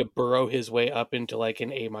 going to burrow his way up into like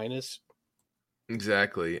an A minus.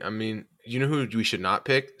 exactly. I mean, you know who we should not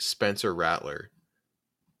pick? Spencer Rattler.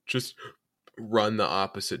 Just run the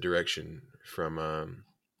opposite direction from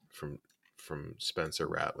Spencer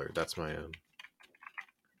Rattler. That's my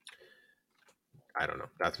I don't know.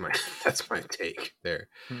 That's my take there.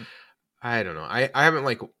 I don't know. I haven't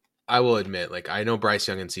like I will admit, like I know Bryce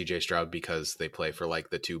Young and CJ Stroud because they play for like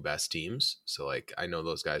the 2 best teams. So like I know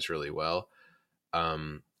those guys really well.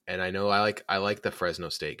 And I know I like the Fresno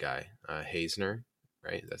State guy, Haysner,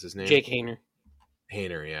 right? That's his name. Jake Hayner.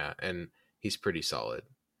 Hayner, yeah, and he's pretty solid.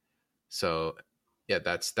 So yeah,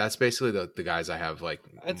 that's basically the guys I have like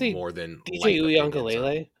I'd say more than DJ light opinions on.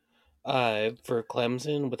 Uiagalelei for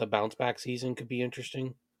Clemson with a bounce back season could be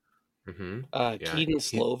interesting. Mhm. Keaton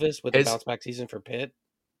he- Slovis with a his- bounce back season for Pitt.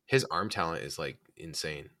 His arm talent is like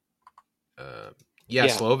insane. Yeah.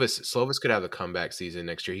 Slovis could have a comeback season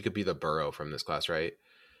next year. He could be the Burrow from this class, right?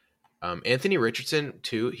 Anthony Richardson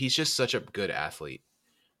too. He's just such a good athlete,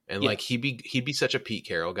 and like he'd be such a Pete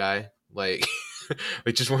Carroll guy. Like,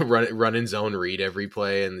 like just running zone read every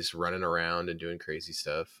play and just running around and doing crazy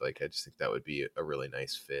stuff. Like I just think that would be a really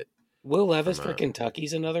nice fit. Will Levis From, for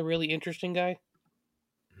Kentucky's another really interesting guy.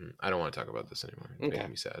 I don't want to talk about this anymore. It's Okay. making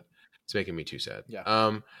me sad. It's making me too sad.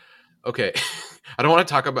 Yeah. Okay. I don't want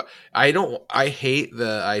to talk about I hate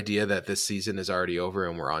the idea that this season is already over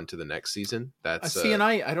and we're on to the next season. That's See, and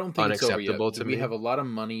I don't think it's over yet. unacceptable to We me. have a lot of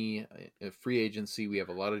money, free agency. We have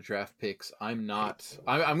a lot of draft picks. I'm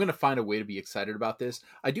going to find a way to be excited about this.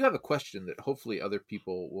 I do have a question that hopefully other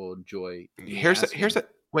people will enjoy. me Here's asking. a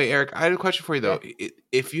wait, Eric. I had a question for you though.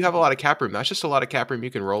 If you have a lot of cap room, that's just a lot of cap room you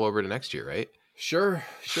can roll over to next year, right? Sure.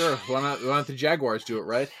 Why not the Jaguars do it,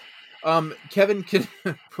 right? Kevin,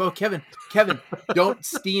 don't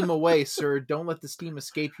steam away, sir. Don't let the steam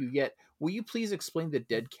escape you yet. Will you please explain the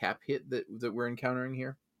dead cap hit that we're encountering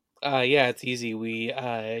here? Yeah, it's easy. We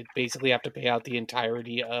basically have to pay out the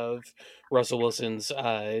entirety of Russell Wilson's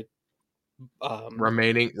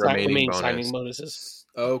Remaining bonus. signing bonuses.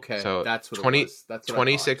 Okay, So, that's what 20 it was. That's what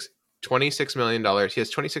I thought. $26 million. He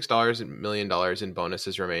has $26 million in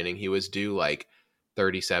bonuses remaining. He was due like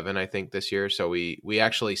 37, I think, this year. So we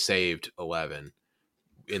actually saved 11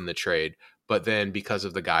 in the trade. But then because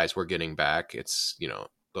of the guys we're getting back, it's,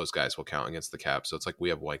 those guys will count against the cap. So it's like we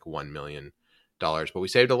have like $1 million. But we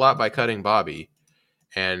saved a lot by cutting Bobby.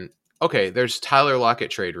 And okay, there's Tyler Lockett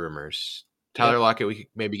trade rumors. Tyler Lockett, we could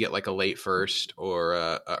maybe get like a late first or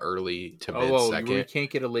a early to mid second. We can't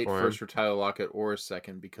get a late for him. first for Tyler Lockett or a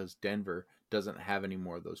second because Denver doesn't have any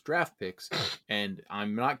more of those draft picks. And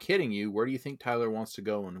I'm not kidding you. Where do you think Tyler wants to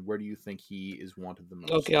go, and where do you think he is wanted the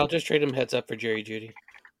most? Okay, I'll just trade him heads up for Jerry Jeudy.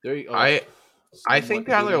 There you go. I think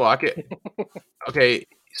Tyler Lockett. Okay,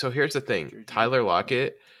 so here's the thing. Tyler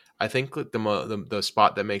Lockett, I think the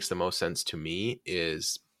spot that makes the most sense to me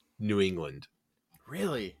is New England.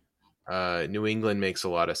 Really? New England makes a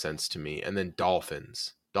lot of sense to me, and then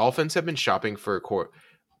Dolphins. Dolphins have been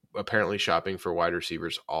apparently shopping for wide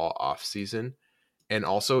receivers all off season, and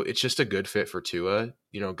also it's just a good fit for Tua.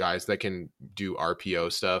 Guys that can do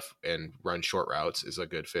RPO stuff and run short routes is a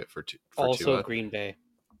good fit for also Tua. Green Bay.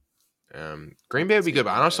 Green Bay would be good,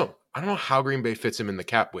 but I don't know how Green Bay fits him in the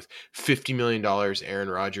cap with $50 million, Aaron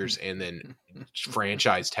Rodgers, and then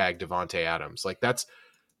franchise tag Devontae Adams. Like I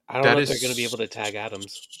don't know if they're going to be able to tag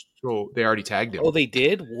Adams. So they already tagged him. Oh, they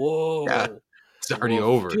did? Whoa. Yeah, it's already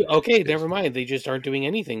over. Dude, okay, never mind. They just aren't doing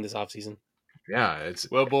anything this offseason. Yeah,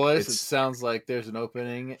 boys, it sounds like there's an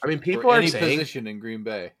opening. I mean, people for are any saying position in Green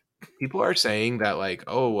Bay. People are saying that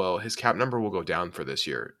his cap number will go down for this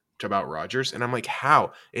year about Rodgers, and I'm like,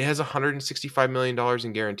 how? It has $165 million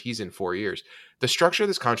in guarantees in 4 years. The structure of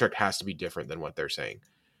this contract has to be different than what they're saying,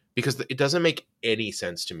 because it doesn't make any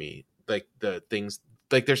sense to me. Like the things,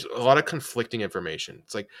 like there's a lot of conflicting information.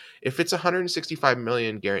 It's like if it's $165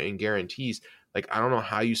 million in guarantees, like I don't know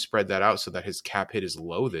how you spread that out so that his cap hit is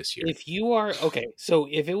low this year. If you are so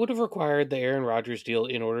if it would have required the Aaron Rodgers deal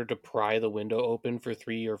in order to pry the window open for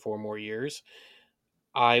 3 or 4 more years,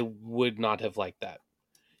 I would not have liked that.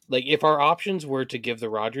 Like if our options were to give the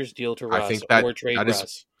Rodgers deal to Russ or trade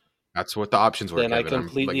Russ, that's what the options were. Then I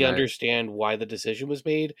completely understand why the decision was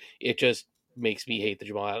made. It just makes me hate the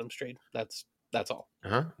Jamal Adams trade. That's all.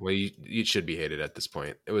 Well, you should be hated at this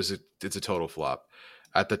point. It's a total flop.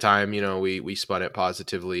 At the time, we spun it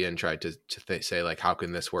positively and tried to say like, how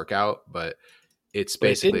can this work out? But it's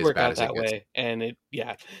basically it didn't work as bad out that way. And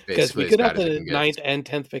because we could have the 9th and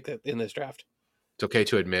 10th pick in this draft. It's okay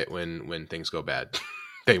to admit when things go bad.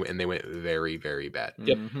 They went very, very bad.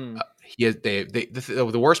 Yep.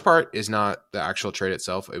 The worst part is not the actual trade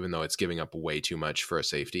itself, even though it's giving up way too much for a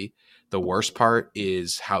safety. The worst part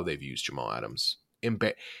is how they've used Jamal Adams.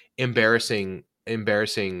 Embarrassing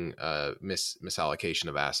misallocation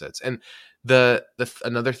of assets. And the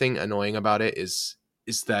another thing annoying about it is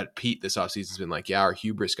that Pete this offseason has been like, yeah, our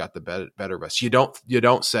hubris got the better of us. You don't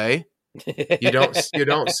say you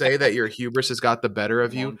don't say that your hubris has got the better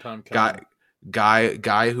of you.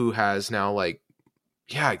 Guy who has now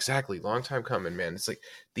exactly, long time coming, man. It's like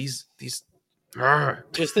these just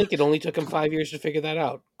think it only took him 5 years to figure that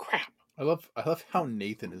out. Crap. I love how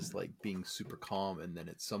Nathan is like being super calm, and then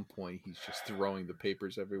at some point he's just throwing the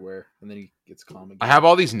papers everywhere, and then he gets calm again. I have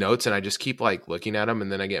all these notes, and I just keep looking at them,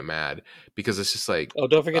 and then I get mad because it's just like, oh,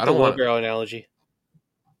 don't forget the wheelbarrow analogy.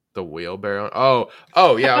 The wheelbarrow.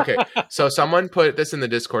 Oh yeah, okay. So someone put this in the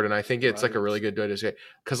Discord, and I think it's like a really good way to say,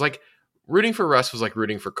 because rooting for Russ was like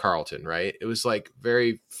rooting for Carlton, right? It was like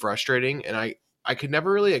very frustrating, and I could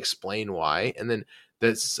never really explain why. And then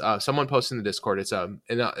this someone posted in the Discord. It's a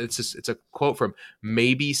quote from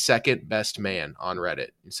maybe second best man on Reddit.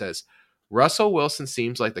 It says, Russell Wilson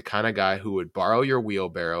seems like the kind of guy who would borrow your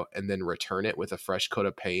wheelbarrow and then return it with a fresh coat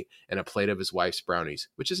of paint and a plate of his wife's brownies,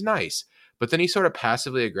 which is nice. But then he sort of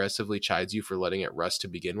passively aggressively chides you for letting it rust to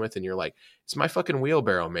begin with, and you're like, it's my fucking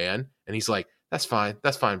wheelbarrow, man. And he's like, that's fine,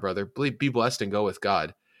 brother. Be blessed and go with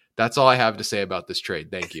God. That's all I have to say about this trade.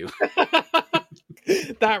 Thank you.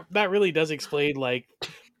 That really does explain,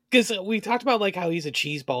 because we talked about how he's a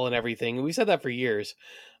cheese ball and everything, and we said that for years.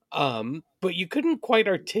 But you couldn't quite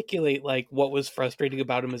articulate what was frustrating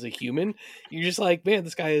about him as a human. You're just like, man,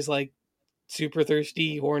 this guy is super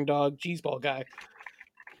thirsty horn dog cheese ball guy.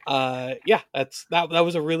 Yeah, that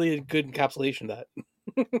was a really good encapsulation of that.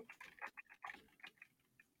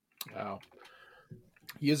 Wow.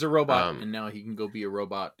 He is a robot, and now he can go be a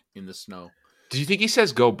robot in the snow. Do you think he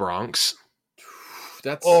says "Go Bronx"?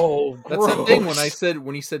 That's the thing.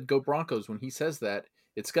 When he said "Go Broncos," when he says that,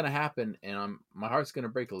 it's gonna happen, and my heart's gonna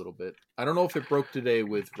break a little bit. I don't know if it broke today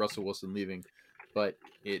with Russell Wilson leaving, but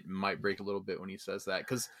it might break a little bit when he says that,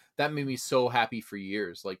 because that made me so happy for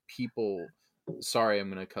years. People, sorry, I'm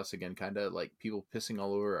gonna cuss again, kind of people pissing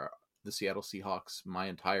all over the Seattle Seahawks my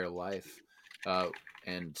entire life,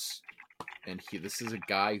 and this is a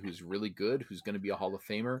guy who's really good, who's going to be a Hall of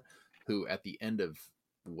Famer, who at the end of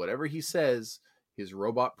whatever he says, his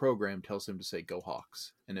robot program tells him to say "Go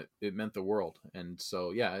Hawks," and it meant the world. And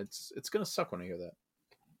so yeah, it's going to suck when I hear that.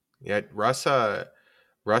 Yeah, Russ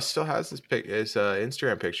still has his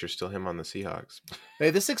Instagram picture, still him on the Seahawks.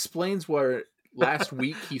 Hey, this explains where last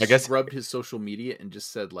week he scrubbed his social media and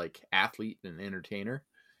just said athlete and entertainer.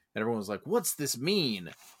 and everyone was like, "What's this mean?"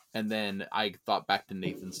 And then I thought back to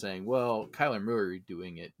Nathan saying, "Well, Kyler Murray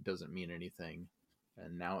doing it doesn't mean anything,"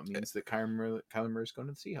 and now it means that Kyler Murray's going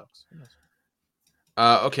to the Seahawks. Who knows?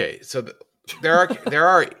 Okay, so there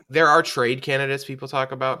are trade candidates people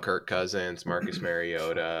talk about: Kirk Cousins, Marcus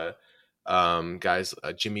Mariota, guys,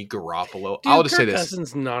 Jimmy Garoppolo. Dude, I'll just Kirk say this: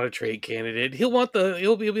 Cousins not a trade candidate. He'll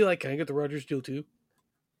be like, can I get the Rodgers deal too?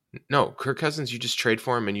 no, Kirk Cousins, you just trade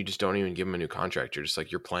for him and you just don't even give him a new contract. You're just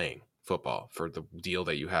like, you're playing football for the deal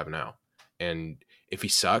that you have now, and if he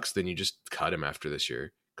sucks, then you just cut him after this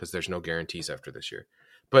year because there's no guarantees after this year.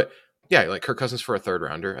 But yeah, like Kirk Cousins for a third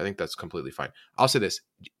rounder, I think that's completely fine. I'll say this: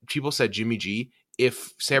 people said Jimmy G.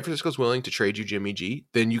 If San Francisco's willing to trade you Jimmy G,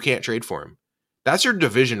 then you can't trade for him. That's your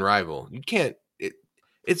division rival. You can't.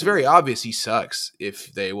 It's very obvious he sucks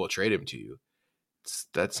if they will trade him to you.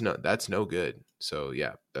 That's no good. So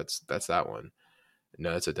yeah, that's that one.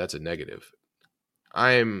 No, that's a negative.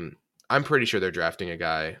 I'm pretty sure they're drafting a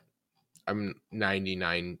guy. I'm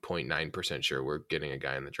 99.9% sure we're getting a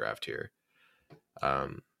guy in the draft here.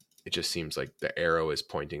 It just seems like the arrow is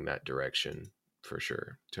pointing that direction for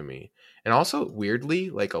sure to me. And also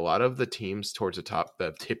weirdly, like a lot of the teams towards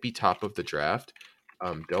the tippy top of the draft,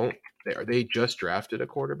 they just drafted a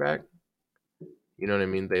quarterback. You know what I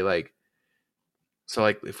mean? So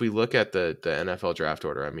if we look at the NFL draft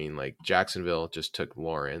order, I mean, like Jacksonville just took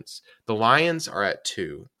Lawrence. The Lions are at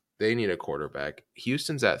 2. They need a quarterback.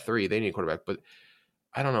 Houston's at 3. They need a quarterback, but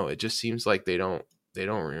I don't know. It just seems like they don't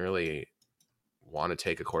really want to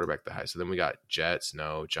take a quarterback that high. So then we got Jets,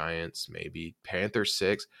 no, Giants, maybe Panthers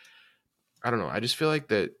 6. I don't know. I just feel like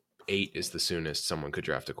that 8 is the soonest someone could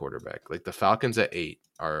draft a quarterback. Like the Falcons at 8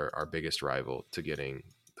 are our biggest rival to getting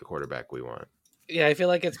the quarterback we want. Yeah, I feel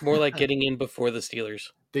like it's more like getting in before the Steelers.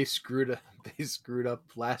 They screwed up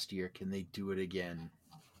last year. Can they do it again?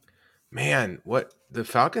 Man, what the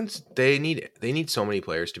Falcons, they need so many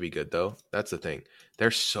players to be good though. That's the thing.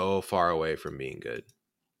 They're so far away from being good.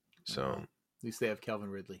 So at least they have Calvin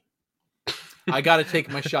Ridley. I got to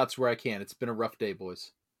take my shots where I can. It's been a rough day,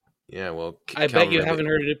 boys. Yeah, well, I bet you haven't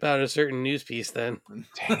heard about a certain news piece then.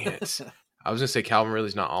 Dang it. I was going to say Calvin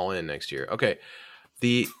Ridley's not all in next year. Okay.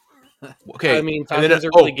 I mean, Falcons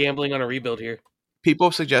are really gambling on a rebuild here.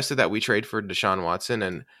 People suggested that we trade for Deshaun Watson,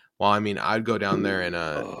 and while I mean, I'd go down there and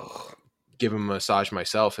give him a massage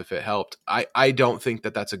myself if it helped. I don't think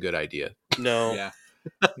that that's a good idea. No. Yeah.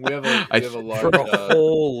 We have a large, for a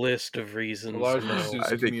whole list of reasons. A large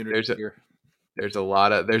I think there's a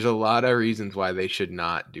lot of reasons why they should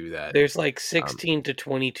not do that. There's like 16 to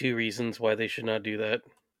 22 reasons why they should not do that.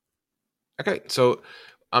 Okay, so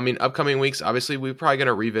I mean, upcoming weeks, obviously, we're probably going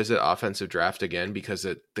to revisit offensive draft again because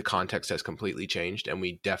the context has completely changed, and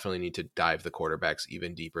we definitely need to dive the quarterbacks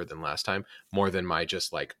even deeper than last time, more than my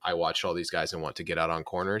just like, I watched all these guys and want to get out on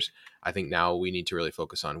corners. I think now we need to really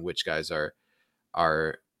focus on which guys are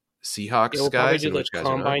Seahawks we'll guys do and which guys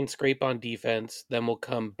are combine not. scrape on defense, then we'll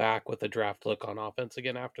come back with a draft look on offense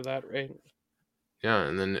again after that, right? Yeah,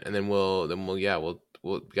 and then we'll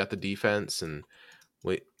got the defense and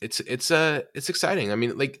it's exciting. I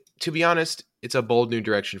mean, like, to be honest, it's a bold new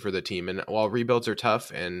direction for the team. And while rebuilds are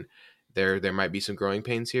tough and there might be some growing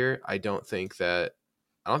pains here, I don't think this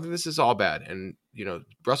is all bad. And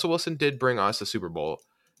Russell Wilson did bring us a Super Bowl.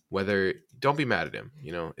 Don't be mad at him.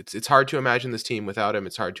 It's hard to imagine this team without him.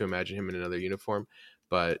 It's hard to imagine him in another uniform,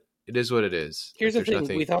 but it is what it is. Here's the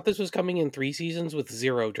thing: we thought this was coming in 3 seasons with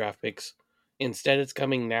 0 draft picks. Instead, it's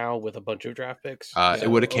coming now with a bunch of draft picks. It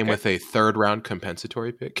would have came with a 3rd round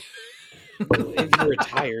compensatory pick. If you were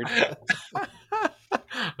tired.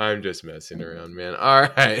 I'm just messing around, man. All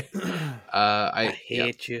right. I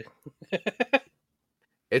hate you.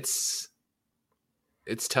 It's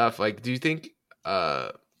tough. Like, do you think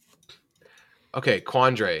okay,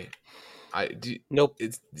 Quandre. Nope.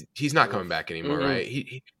 He's not coming back anymore, right?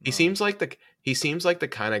 He seems like the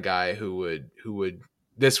kind of guy who would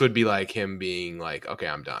this would be like him being like, okay,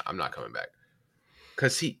 I'm done. I'm not coming back.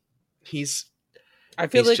 Because he's. I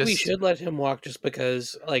feel like we should let him walk just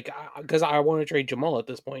because I want to trade Jamal at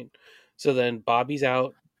this point. So then Bobby's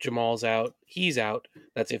out, Jamal's out, he's out.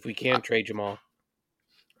 That's if we can trade Jamal.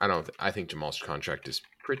 I think Jamal's contract is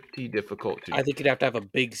pretty difficult to. I think you'd have to have a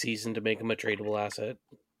big season to make him a tradable asset.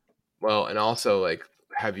 Well, and also like,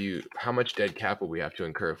 how much dead cap will we have to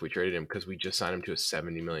incur if we traded him? Because we just signed him to a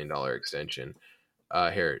 $70 million extension.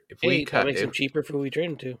 Here, that makes him cheaper for who we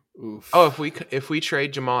trade him to. Oof. Oh, if we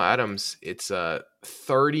trade Jamal Adams, it's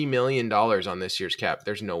 $30 million on this year's cap.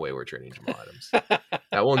 There's no way we're trading Jamal Adams.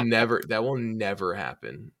 That will never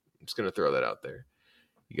happen. I'm just gonna throw that out there.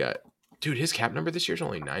 You got Dude, his cap number this year is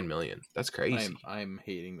only 9 million. That's crazy. I'm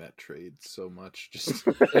hating that trade so much. Just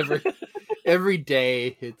every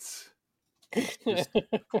day it's just,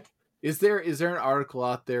 is there an article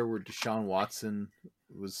out there where Deshaun Watson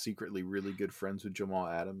was secretly really good friends with Jamal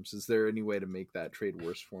Adams? Is there any way to make that trade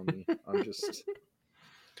worse for me? I'm just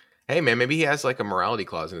Hey man, maybe he has like a morality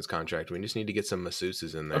clause in his contract. We just need to get some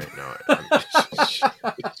masseuses in there. No,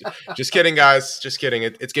 just kidding, guys. Just kidding.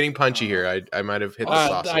 It's getting punchy here. I might have hit the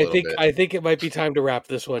sauce a little bit. I think it might be time to wrap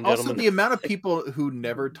this one, gentlemen. Also, the amount of people who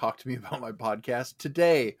never talk to me about my podcast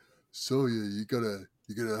today. So yeah, you're gonna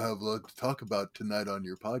have a lot to talk about tonight on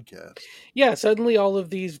your podcast. Yeah, suddenly all of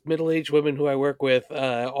these middle-aged women who I work with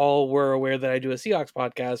all were aware that I do a Seahawks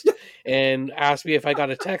podcast and asked me if I got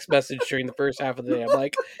a text message during the first half of the day. I'm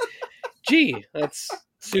like, gee, that's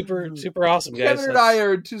super awesome, guys. Kevin and I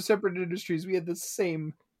are in two separate industries. We had the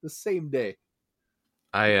same day.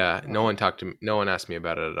 No one asked me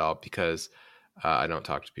about it at all because I don't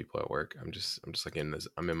talk to people at work. I'm just like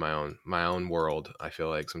I'm in my own world. I feel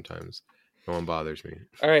like sometimes no one bothers me.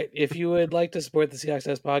 All right, if you would like to support the Seahawks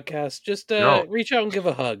podcast, just reach out and give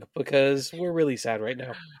a hug because we're really sad right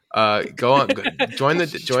now. Join the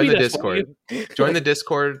Discord. Join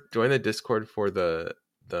the Discord for the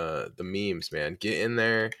memes, man. Get in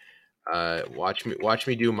there. Watch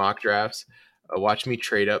me do mock drafts. Watch me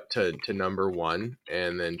trade up to number 1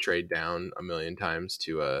 and then trade down a million times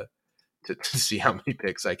to see how many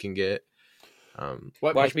picks I can get.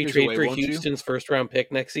 Watch me trade for Houston's first round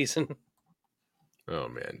pick next season. Oh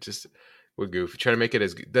man, we're goofy. Trying to make it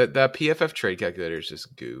as that PFF trade calculator is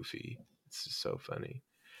just goofy. It's just so funny.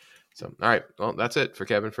 So all right, well that's it for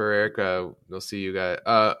Kevin, for Eric. We'll see you guys.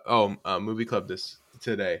 Movie club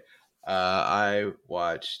today. I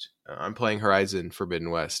watched. I'm playing Horizon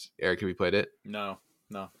Forbidden West. Eric, have you played it? No.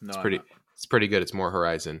 It's pretty good. It's more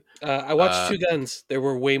Horizon. I watched Two Guns. There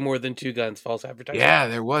were way more than 2 guns. False advertising. Yeah,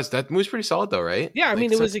 there was. That movie's pretty solid though, right? Yeah, I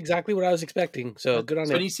mean, it was exactly what I was expecting. So good on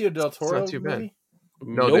it. Benicio del Toro. It's not too bad. Movie?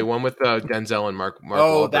 No, Nope. the one with Denzel and Mark.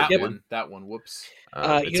 Oh, Wahlberg, that dude. one. That one. Whoops. You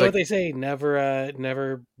know what they say?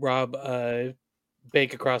 Never rob a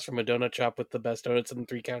bank across from a donut shop with the best donuts in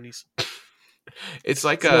 3 counties. It's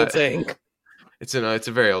like It's an old saying. It's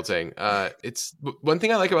a very old saying. It's one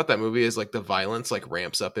thing I like about that movie is like the violence like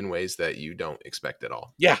ramps up in ways that you don't expect at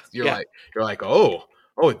all. Yeah, You're like, oh,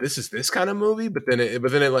 this is this kind of movie, but then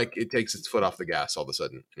it takes its foot off the gas all of a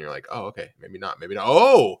sudden, and you're like, oh, okay, maybe not.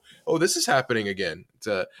 Oh, this is happening again.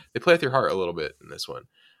 They play with your heart a little bit in this one.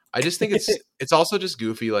 I just think it's also just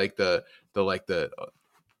goofy, like the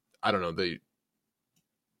I don't know, the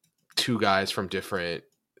 2 guys from different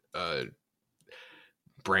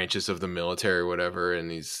branches of the military or whatever,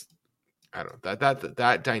 and these I don't know,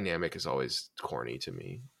 that dynamic is always corny to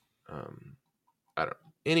me. I don't.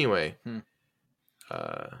 Anyway.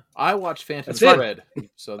 I watched Phantom Thread,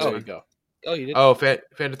 so there you go. Oh, you did? Oh,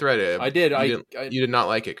 Phantom Thread. I did. You did not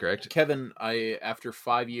like it, correct? Kevin, after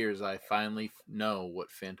 5 years, I finally know what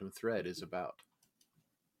Phantom Thread is about.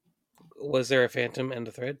 Was there a Phantom and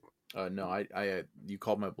a Thread? No, you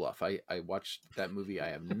called my bluff. I watched that movie. I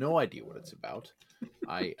have no idea what it's about.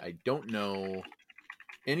 I don't know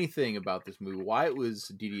anything about this movie. Why it was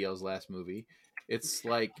DDL's last movie. It's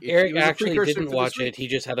like Eric actually didn't watch it. He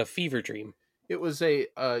just had a fever dream. It was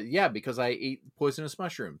because I ate poisonous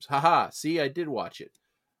mushrooms. Haha. See, I did watch it.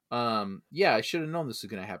 I should have known this was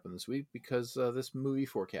going to happen this week because this movie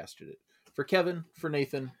forecasted it. For Kevin, for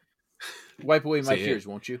Nathan, wipe away my tears,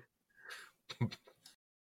 won't you?